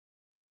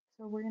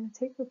So we're going to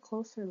take a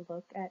closer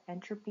look at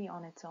entropy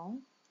on its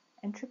own.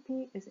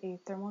 Entropy is a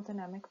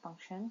thermodynamic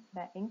function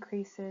that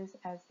increases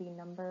as the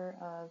number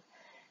of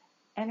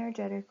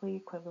energetically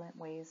equivalent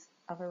ways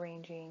of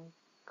arranging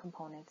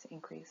components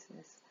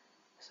increases.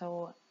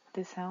 So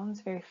this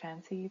sounds very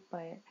fancy,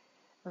 but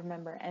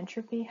remember,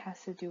 entropy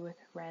has to do with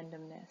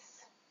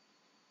randomness.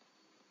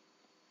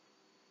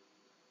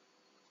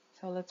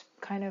 So let's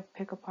kind of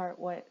pick apart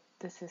what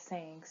this is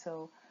saying.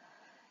 So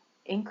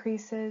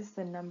increases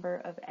the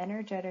number of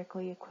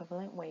energetically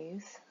equivalent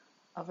ways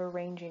of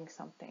arranging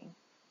something,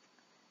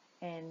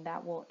 and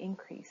that will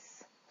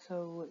increase.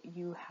 So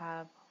you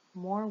have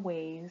more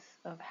ways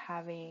of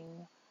having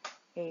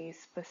a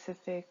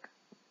specific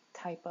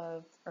type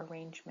of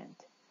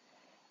arrangement.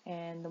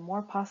 And the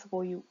more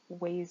possible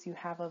ways you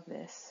have of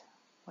this,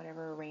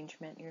 whatever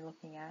arrangement you're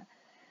looking at,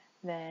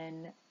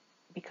 then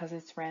because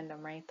it's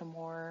random, right? The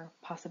more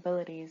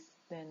possibilities,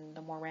 then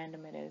the more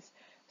random it is.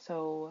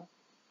 So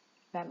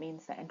that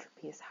means the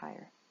entropy is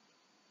higher.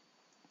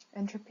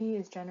 Entropy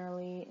is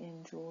generally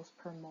in joules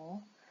per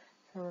mole.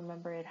 So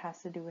remember, it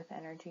has to do with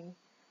energy.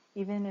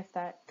 Even if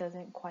that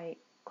doesn't quite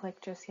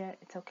click just yet,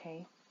 it's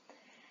okay.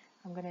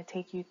 I'm going to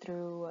take you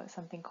through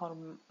something called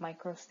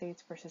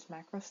microstates versus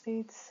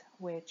macrostates,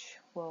 which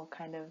will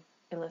kind of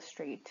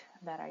illustrate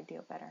that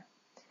idea better.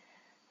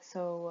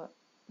 So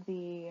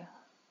the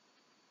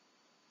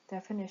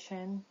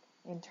definition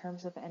in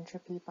terms of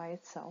entropy by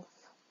itself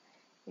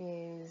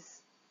is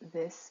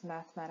this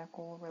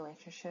mathematical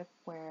relationship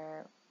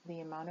where the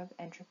amount of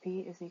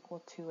entropy is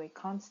equal to a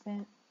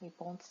constant, a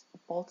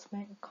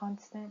Boltzmann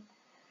constant,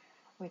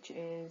 which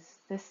is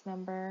this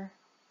number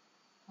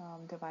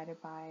divided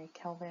by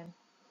Kelvin,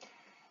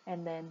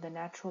 and then the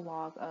natural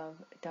log of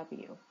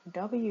W.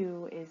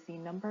 W is the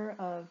number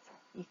of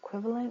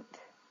equivalent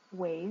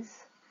ways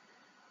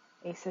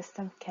a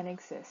system can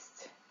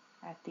exist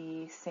at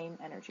the same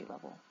energy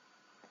level.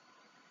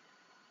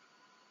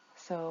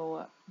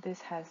 So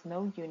this has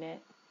no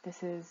unit.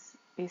 This is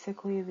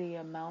basically the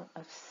amount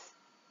of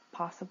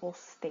possible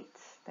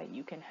states that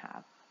you can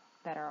have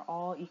that are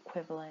all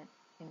equivalent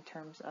in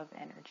terms of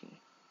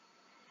energy.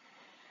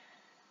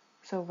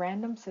 So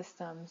random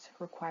systems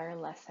require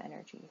less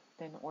energy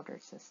than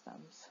ordered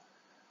systems,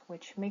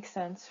 which makes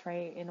sense,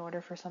 right? In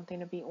order for something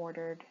to be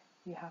ordered,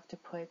 you have to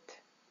put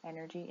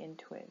energy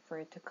into it for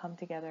it to come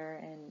together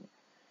and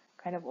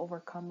kind of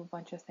overcome a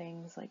bunch of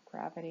things like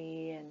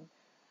gravity and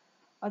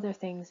other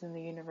things in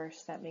the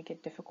universe that make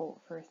it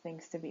difficult for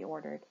things to be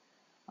ordered.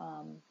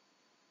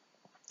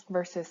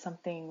 Versus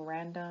something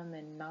random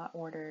and not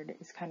ordered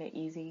is kind of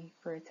easy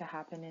for it to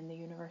happen in the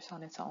universe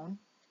on its own.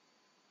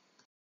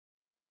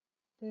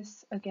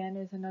 This again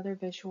is another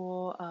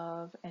visual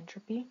of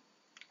entropy.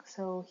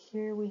 So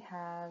here we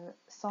have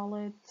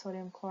solid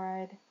sodium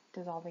chloride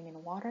dissolving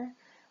in water.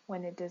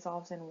 When it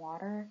dissolves in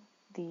water,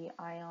 the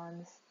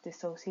ions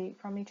dissociate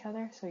from each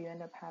other, so you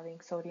end up having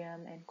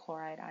sodium and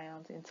chloride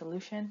ions in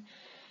solution.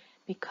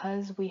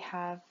 Because we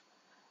have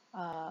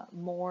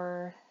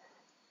more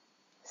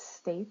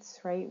states,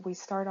 right? We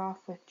start off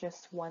with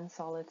just one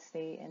solid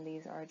state, and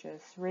these are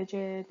just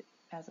rigid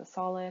as a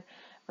solid,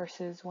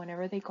 versus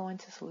whenever they go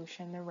into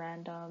solution, they're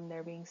random,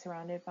 they're being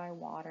surrounded by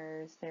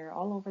waters, they're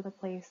all over the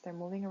place, they're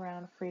moving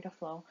around, free to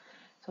flow.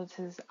 So this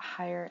is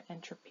higher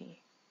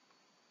entropy.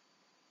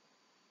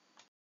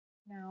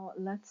 Now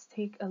let's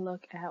take a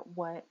look at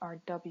what our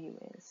W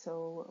is.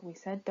 So we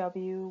said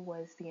W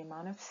was the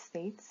amount of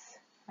states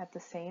at the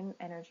same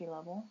energy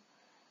level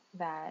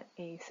that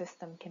a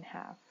system can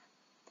have.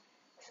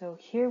 So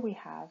here we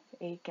have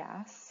a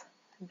gas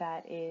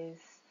that is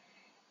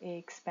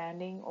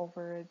expanding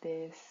over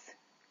this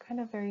kind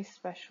of very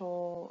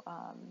special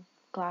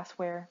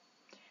glassware.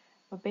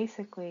 But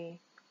basically,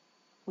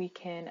 we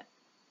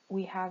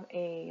have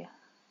a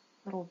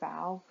little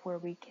valve where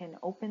we can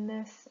open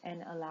this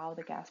and allow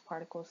the gas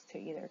particles to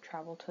either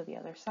travel to the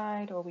other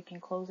side, or we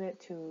can close it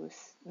to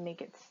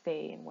make it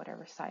stay in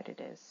whatever side it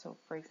is. So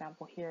for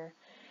example here,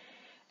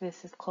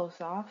 this is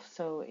closed off,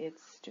 so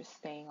it's just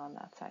staying on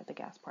that side, the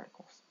gas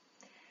particles.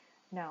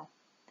 Now,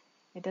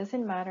 it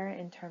doesn't matter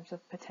in terms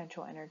of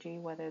potential energy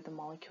whether the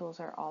molecules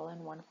are all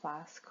in one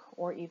flask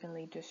or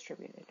evenly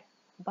distributed.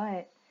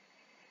 But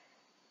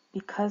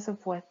because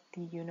of what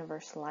the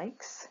universe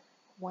likes,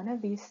 one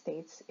of these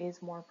states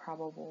is more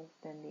probable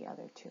than the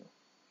other two.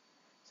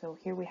 So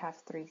here we have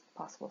three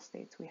possible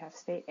states. We have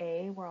state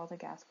A, where all the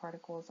gas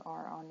particles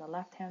are on the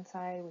left-hand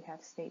side. We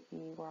have state B,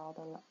 where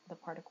all the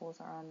particles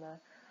are on the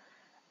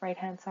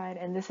right-hand side.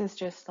 And this is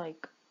just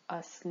like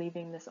us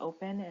leaving this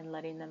open and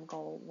letting them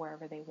go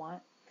wherever they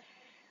want,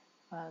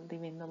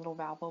 leaving the little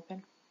valve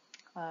open.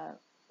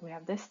 We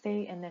have this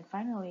state, and then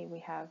finally we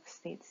have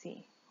state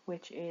C,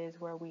 which is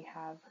where we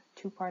have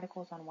two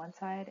particles on one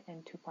side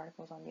and two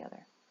particles on the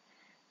other.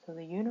 So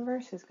the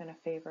universe is going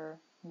to favor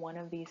one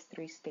of these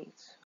three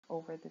states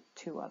over the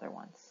two other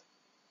ones.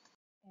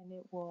 And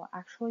it will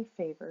actually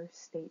favor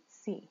state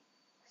C.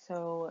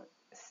 So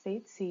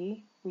state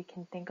C, we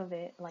can think of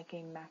it like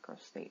a macro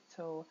state.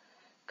 So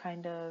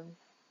kind of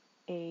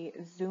a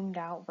zoomed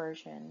out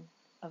version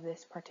of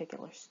this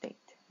particular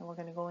state. And we're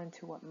going to go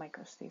into what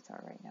microstates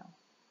are right now.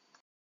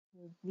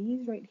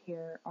 These right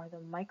here are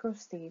the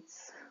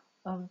microstates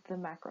of the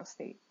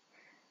macrostate.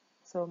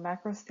 So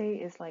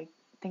macrostate is like,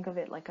 think of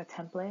it like a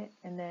template,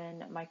 and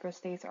then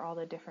microstates are all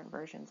the different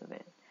versions of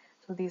it.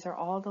 So these are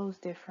all those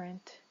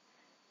different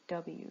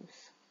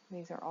W's.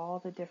 These are all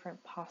the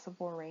different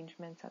possible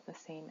arrangements at the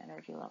same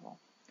energy level.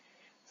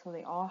 So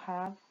they all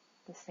have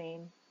the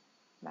same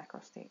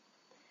macrostate.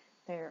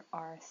 There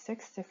are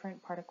 6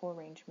 different particle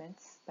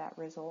arrangements that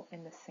result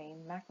in the same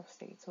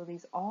macrostate. So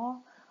these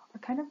all are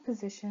kind of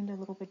positioned a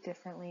little bit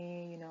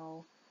differently,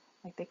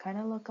 like they kind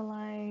of look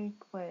alike,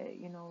 but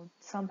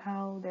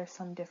somehow there's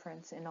some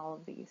difference in all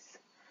of these.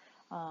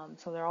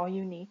 So they're all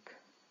unique,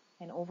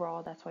 and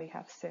overall that's why you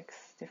have 6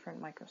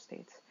 different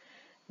microstates.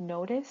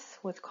 Notice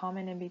what's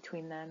common in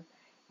between them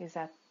is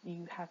that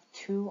you have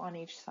 2 on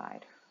each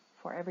side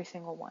for every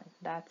single one.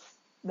 That's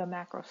the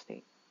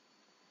macrostate.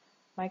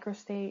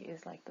 Microstate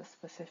is like the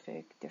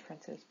specific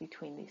differences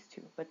between these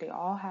two, but they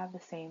all have the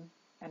same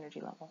energy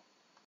level.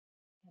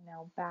 And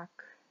now back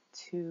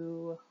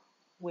to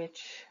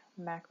which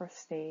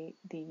macrostate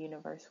the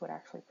universe would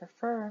actually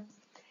prefer.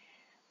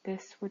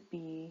 This would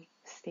be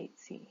state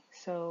C.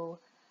 So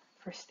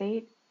for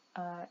state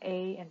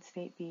A and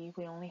state B,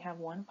 we only have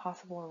one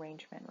possible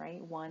arrangement,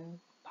 right?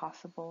 One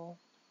possible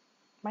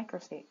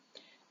microstate.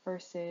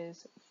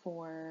 Versus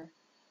for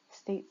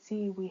state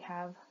C, we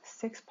have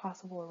 6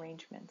 possible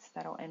arrangements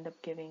that'll end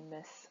up giving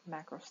this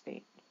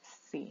macrostate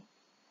C.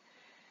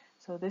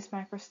 So this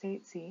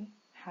macrostate C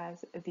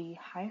has the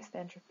highest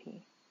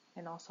entropy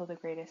and also the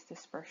greatest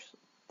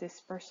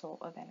dispersal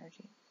of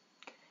energy.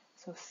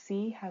 So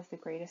C has the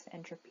greatest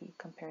entropy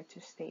compared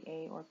to state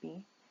A or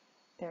B.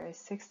 There is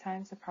 6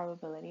 times the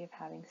probability of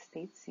having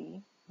state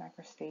C,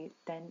 macrostate,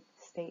 than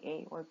state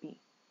A or B.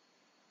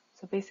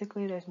 So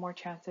basically there's more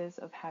chances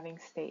of having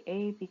state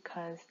A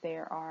because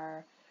there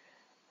are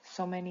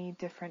so many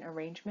different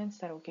arrangements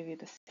that will give you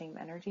the same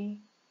energy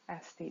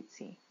as state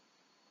C.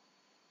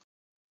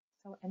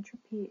 So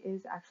entropy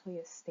is actually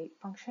a state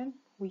function.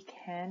 We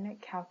can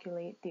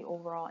calculate the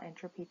overall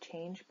entropy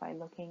change by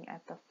looking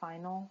at the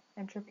final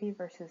entropy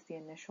versus the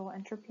initial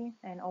entropy.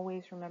 And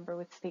always remember,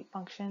 with state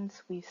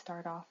functions, we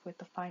start off with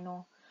the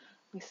final,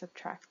 we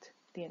subtract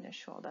the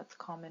initial. That's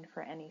common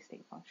for any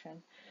state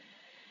function.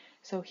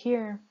 So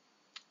here,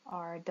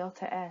 our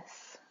delta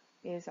S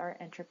is our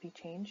entropy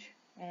change,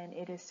 and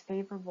it is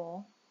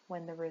favorable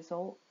when the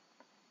result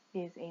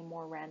is a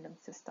more random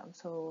system.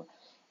 So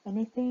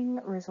anything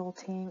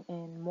resulting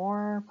in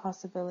more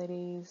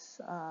possibilities,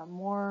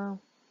 more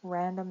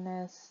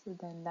randomness,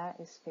 then that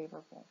is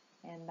favorable.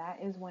 And that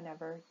is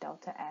whenever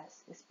delta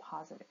S is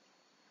positive.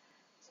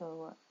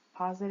 So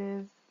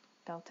positive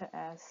delta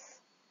S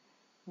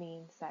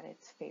means that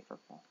it's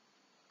favorable.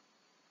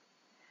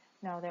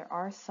 Now there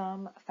are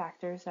some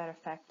factors that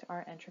affect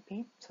our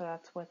entropy, so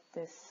that's what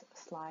this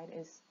slide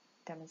is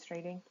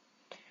demonstrating.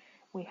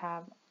 We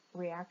have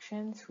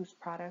reactions whose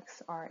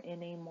products are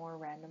in a more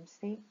random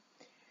state.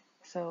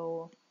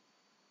 So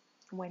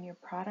when your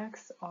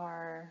products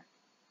are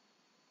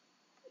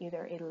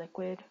either a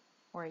liquid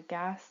or a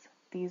gas,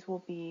 these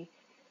will be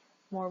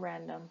more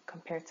random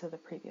compared to the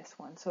previous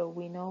one. So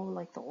we know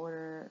like the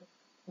order,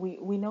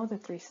 we know the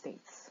 3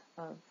 states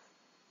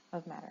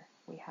of matter.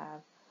 We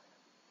have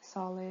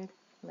solid,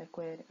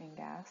 liquid, and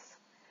gas.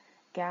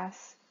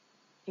 Gas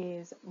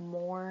is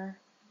more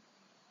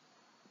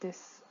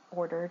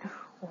disordered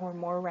or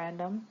more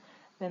random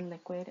than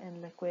liquid,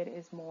 and liquid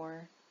is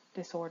more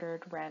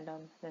disordered,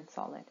 random than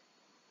solid.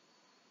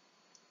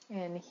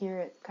 And here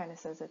it kind of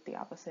says it the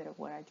opposite of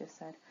what I just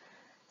said.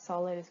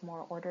 Solid is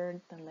more ordered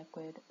than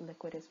liquid,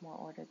 liquid is more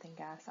ordered than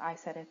gas. I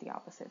said it the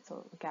opposite,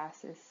 so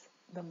gas is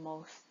the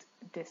most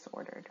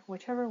disordered,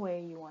 whichever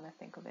way you want to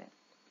think of it.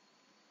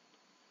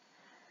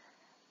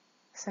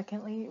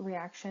 Secondly,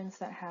 reactions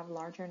that have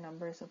larger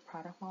numbers of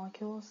product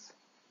molecules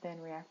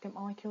than reactant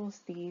molecules,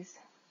 these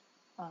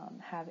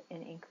have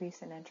an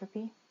increase in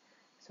entropy.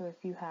 So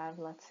if you have,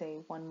 let's say,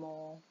 1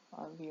 mole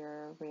of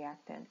your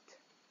reactant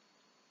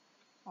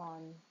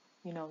on,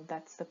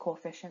 that's the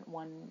coefficient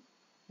 1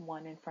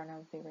 in front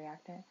of the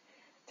reactant,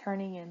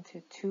 turning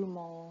into 2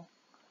 mole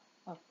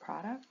of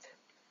product,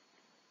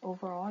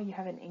 overall you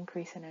have an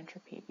increase in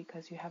entropy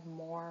because you have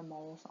more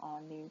moles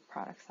on the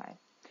product side.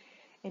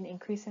 An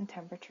increase in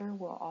temperature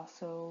will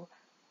also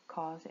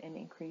cause an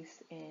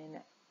increase in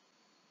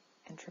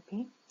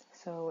entropy.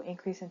 So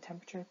increase in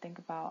temperature, think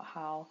about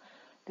how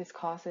this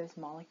causes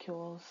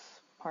molecules,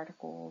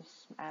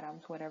 particles,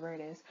 atoms, whatever it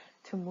is,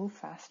 to move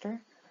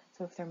faster.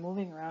 So if they're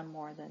moving around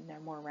more, then they're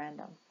more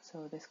random.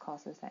 So this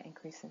causes that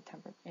increase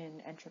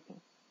in entropy.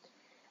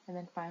 And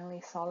then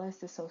finally, solids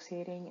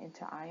dissociating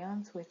into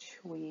ions, which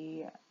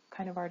we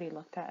kind of already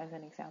looked at as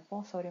an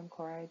example. Sodium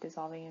chloride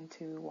dissolving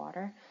into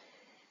water,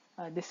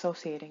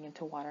 dissociating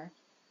into water.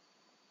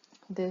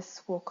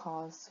 This will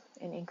cause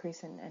an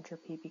increase in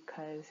entropy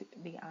because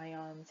the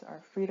ions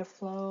are free to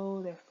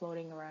flow, they're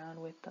floating around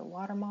with the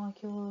water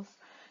molecules.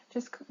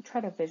 Just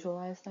try to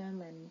visualize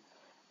them, and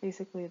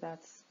basically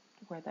that's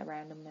where the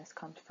randomness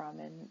comes from,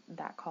 and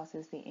that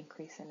causes the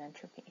increase in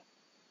entropy.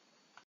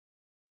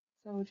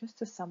 So just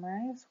to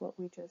summarize what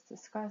we just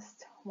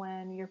discussed,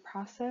 when your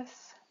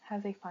process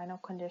has a final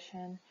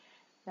condition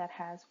that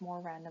has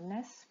more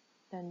randomness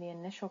than the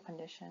initial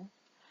condition,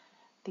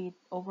 the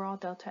overall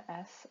delta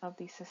S of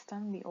the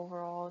system, the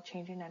overall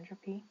change in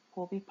entropy,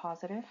 will be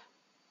positive,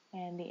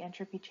 and the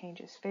entropy change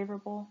is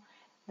favorable.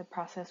 The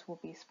process will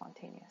be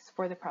spontaneous,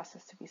 for the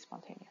process to be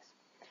spontaneous.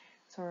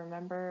 So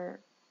remember,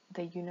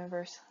 the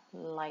universe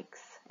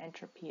likes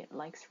entropy, it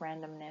likes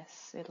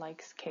randomness, it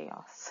likes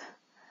chaos.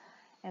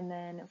 And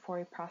then for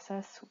a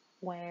process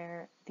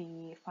where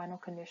the final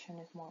condition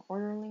is more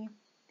orderly,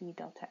 the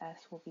delta S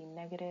will be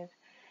negative,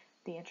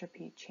 the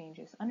entropy change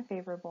is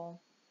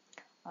unfavorable,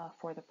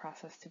 for the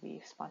process to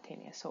be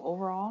spontaneous. So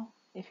overall,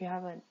 if you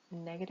have a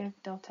negative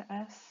delta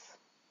S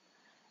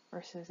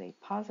versus a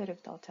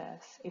positive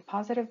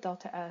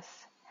delta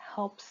S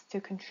helps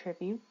to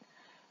contribute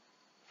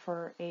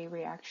for a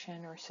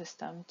reaction or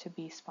system to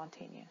be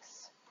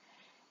spontaneous.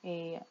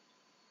 A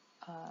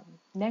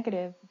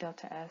negative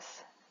delta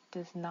S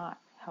does not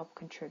help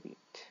contribute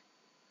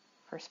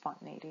for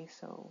spontaneity,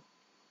 so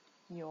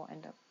you'll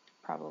end up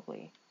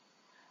probably,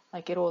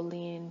 like, it'll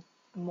lean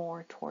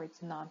more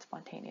towards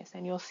non-spontaneous.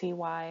 And you'll see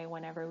why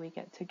whenever we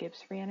get to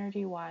Gibbs free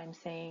energy, why I'm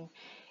saying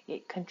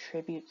it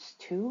contributes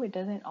to. It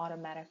doesn't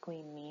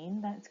automatically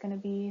mean that it's going to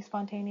be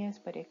spontaneous,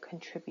 but it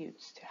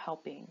contributes to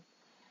helping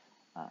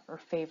or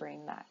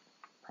favoring that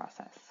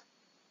process.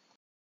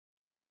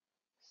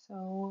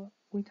 So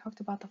we talked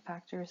about the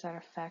factors that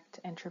affect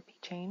entropy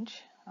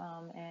change,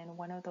 and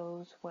one of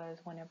those was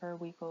whenever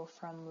we go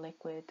from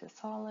liquid to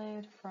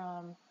solid,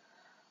 from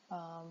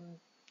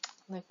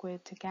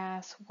liquid to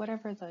gas,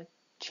 whatever the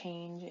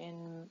change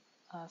in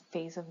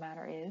phase of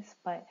matter is,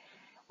 but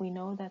we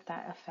know that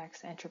that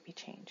affects entropy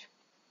change.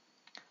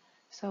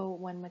 So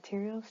when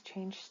materials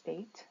change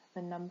state,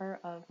 the number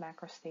of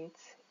macrostates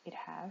it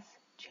has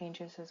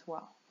changes as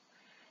well.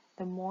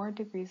 The more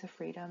degrees of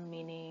freedom,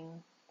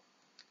 meaning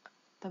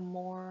the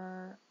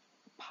more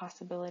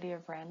possibility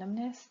of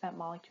randomness that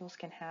molecules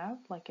can have,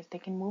 like if they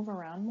can move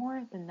around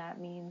more, then that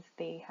means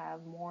they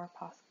have more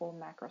possible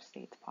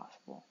macrostates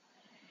possible.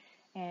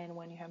 And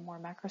when you have more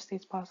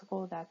macrostates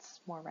possible, that's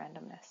more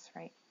randomness,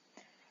 right?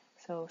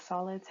 So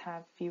solids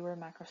have fewer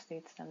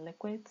macrostates than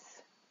liquids,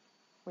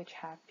 which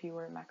have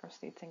fewer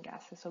macrostates than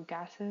gases. So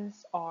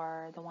gases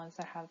are the ones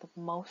that have the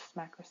most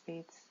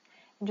macrostates.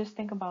 And just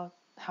think about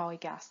how a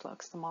gas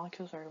looks. The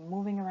molecules are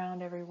moving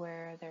around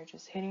everywhere. They're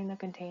just hitting the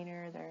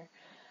container. They're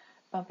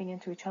bumping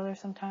into each other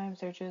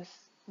sometimes. They're just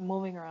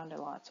moving around a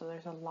lot. So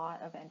there's a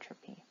lot of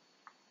entropy.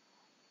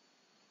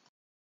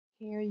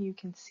 Here you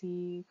can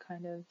see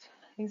kind of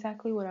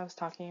exactly what I was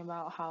talking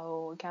about,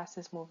 how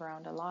gases move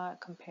around a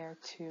lot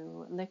compared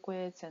to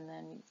liquids, and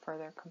then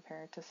further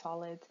compared to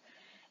solids.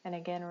 And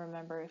again,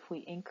 remember, if we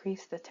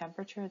increase the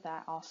temperature,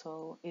 that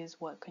also is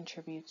what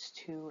contributes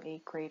to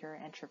a greater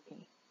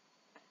entropy.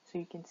 So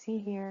you can see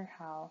here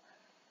how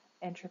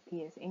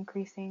entropy is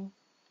increasing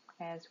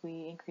as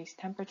we increase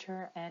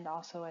temperature and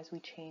also as we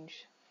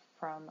change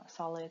from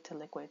solid to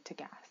liquid to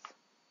gas.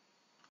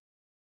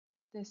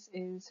 This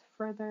is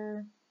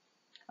further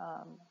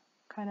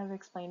kind of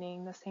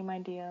explaining the same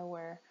idea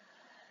where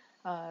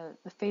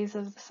the phase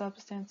of the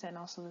substance and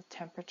also the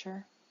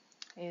temperature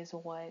is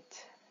what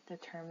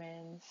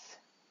determines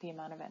the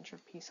amount of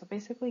entropy. So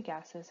basically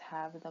gases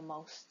have the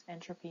most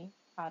entropy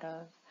out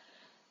of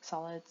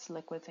solids,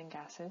 liquids, and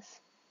gases.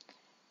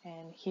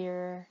 And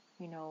here,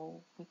 you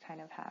know, we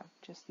kind of have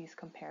just these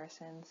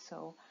comparisons.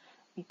 So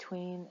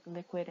between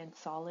liquid and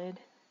solid,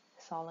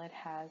 solid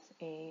has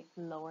a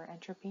lower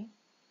entropy.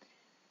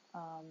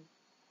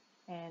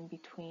 And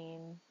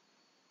between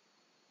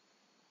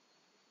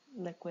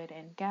liquid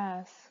and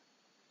gas,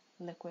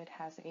 liquid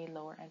has a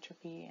lower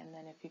entropy, and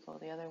then if you go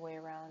the other way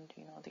around,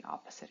 you know, the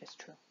opposite is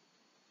true.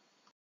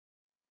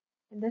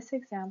 In this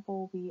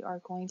example, we are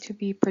going to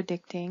be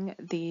predicting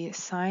the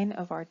sign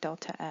of our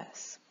delta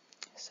S.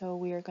 So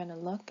we are going to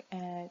look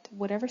at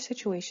whatever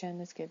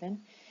situation is given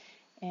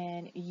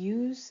and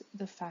use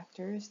the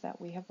factors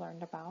that we have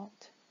learned about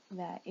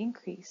that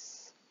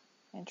increase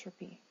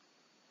entropy.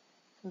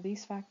 So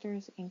these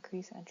factors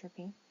increase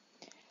entropy,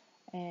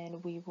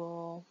 and we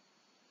will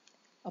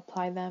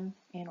apply them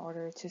in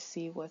order to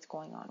see what's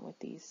going on with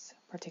these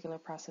particular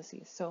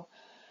processes. So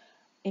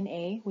in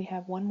A, we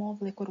have 1 mole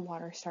of liquid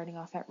water starting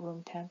off at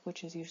room temp,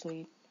 which is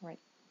usually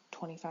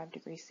 25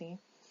 degrees C,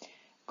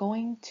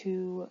 going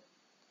to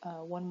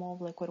 1 mole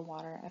of liquid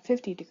water at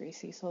 50 degrees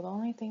C. So the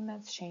only thing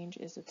that's changed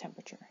is the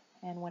temperature.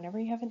 And whenever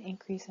you have an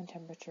increase in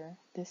temperature,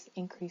 this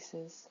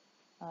increases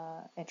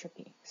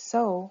entropy.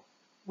 So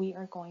we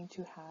are going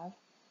to have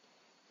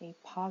a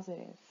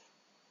positive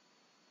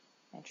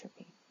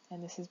entropy.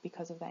 And this is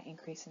because of that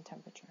increase in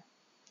temperature.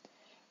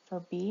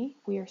 For B,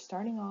 we are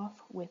starting off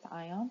with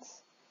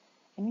ions.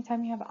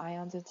 Anytime you have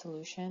ions in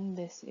solution,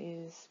 this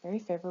is very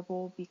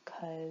favorable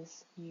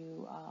because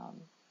you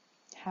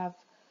have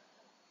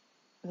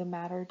the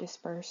matter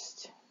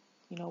dispersed,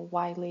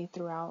 widely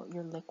throughout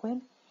your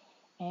liquid.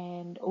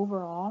 And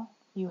overall,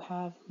 you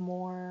have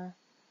more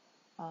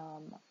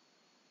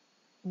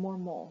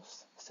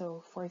moles.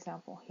 So for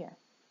example, here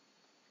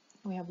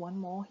we have 1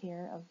 mole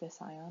here of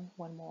this ion,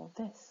 1 mole of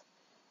this.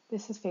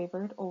 This is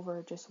favored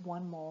over just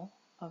 1 mole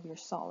of your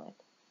solid.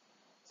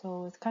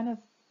 So it's kind of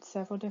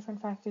several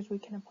different factors we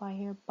can apply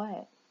here,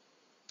 but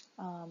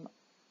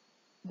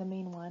the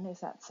main one is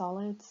that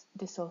solids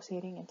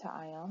dissociating into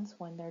ions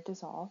when they're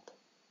dissolved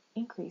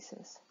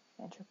increases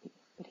entropy.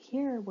 But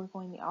here we're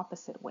going the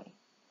opposite way.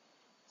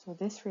 So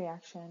this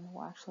reaction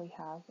will actually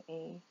have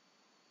a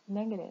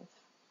negative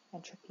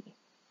entropy.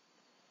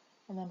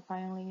 And then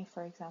finally,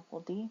 for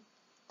example D,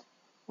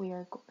 we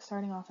are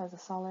starting off as a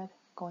solid,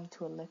 going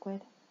to a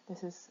liquid.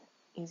 This is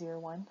easier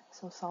one.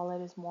 So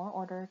solid is more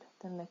ordered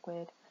than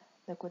liquid.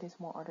 Liquid is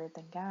more ordered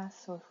than gas.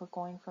 So if we're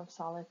going from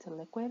solid to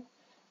liquid,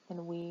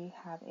 then we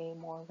have a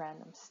more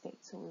random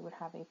state. So we would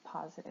have a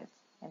positive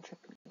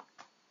entropy.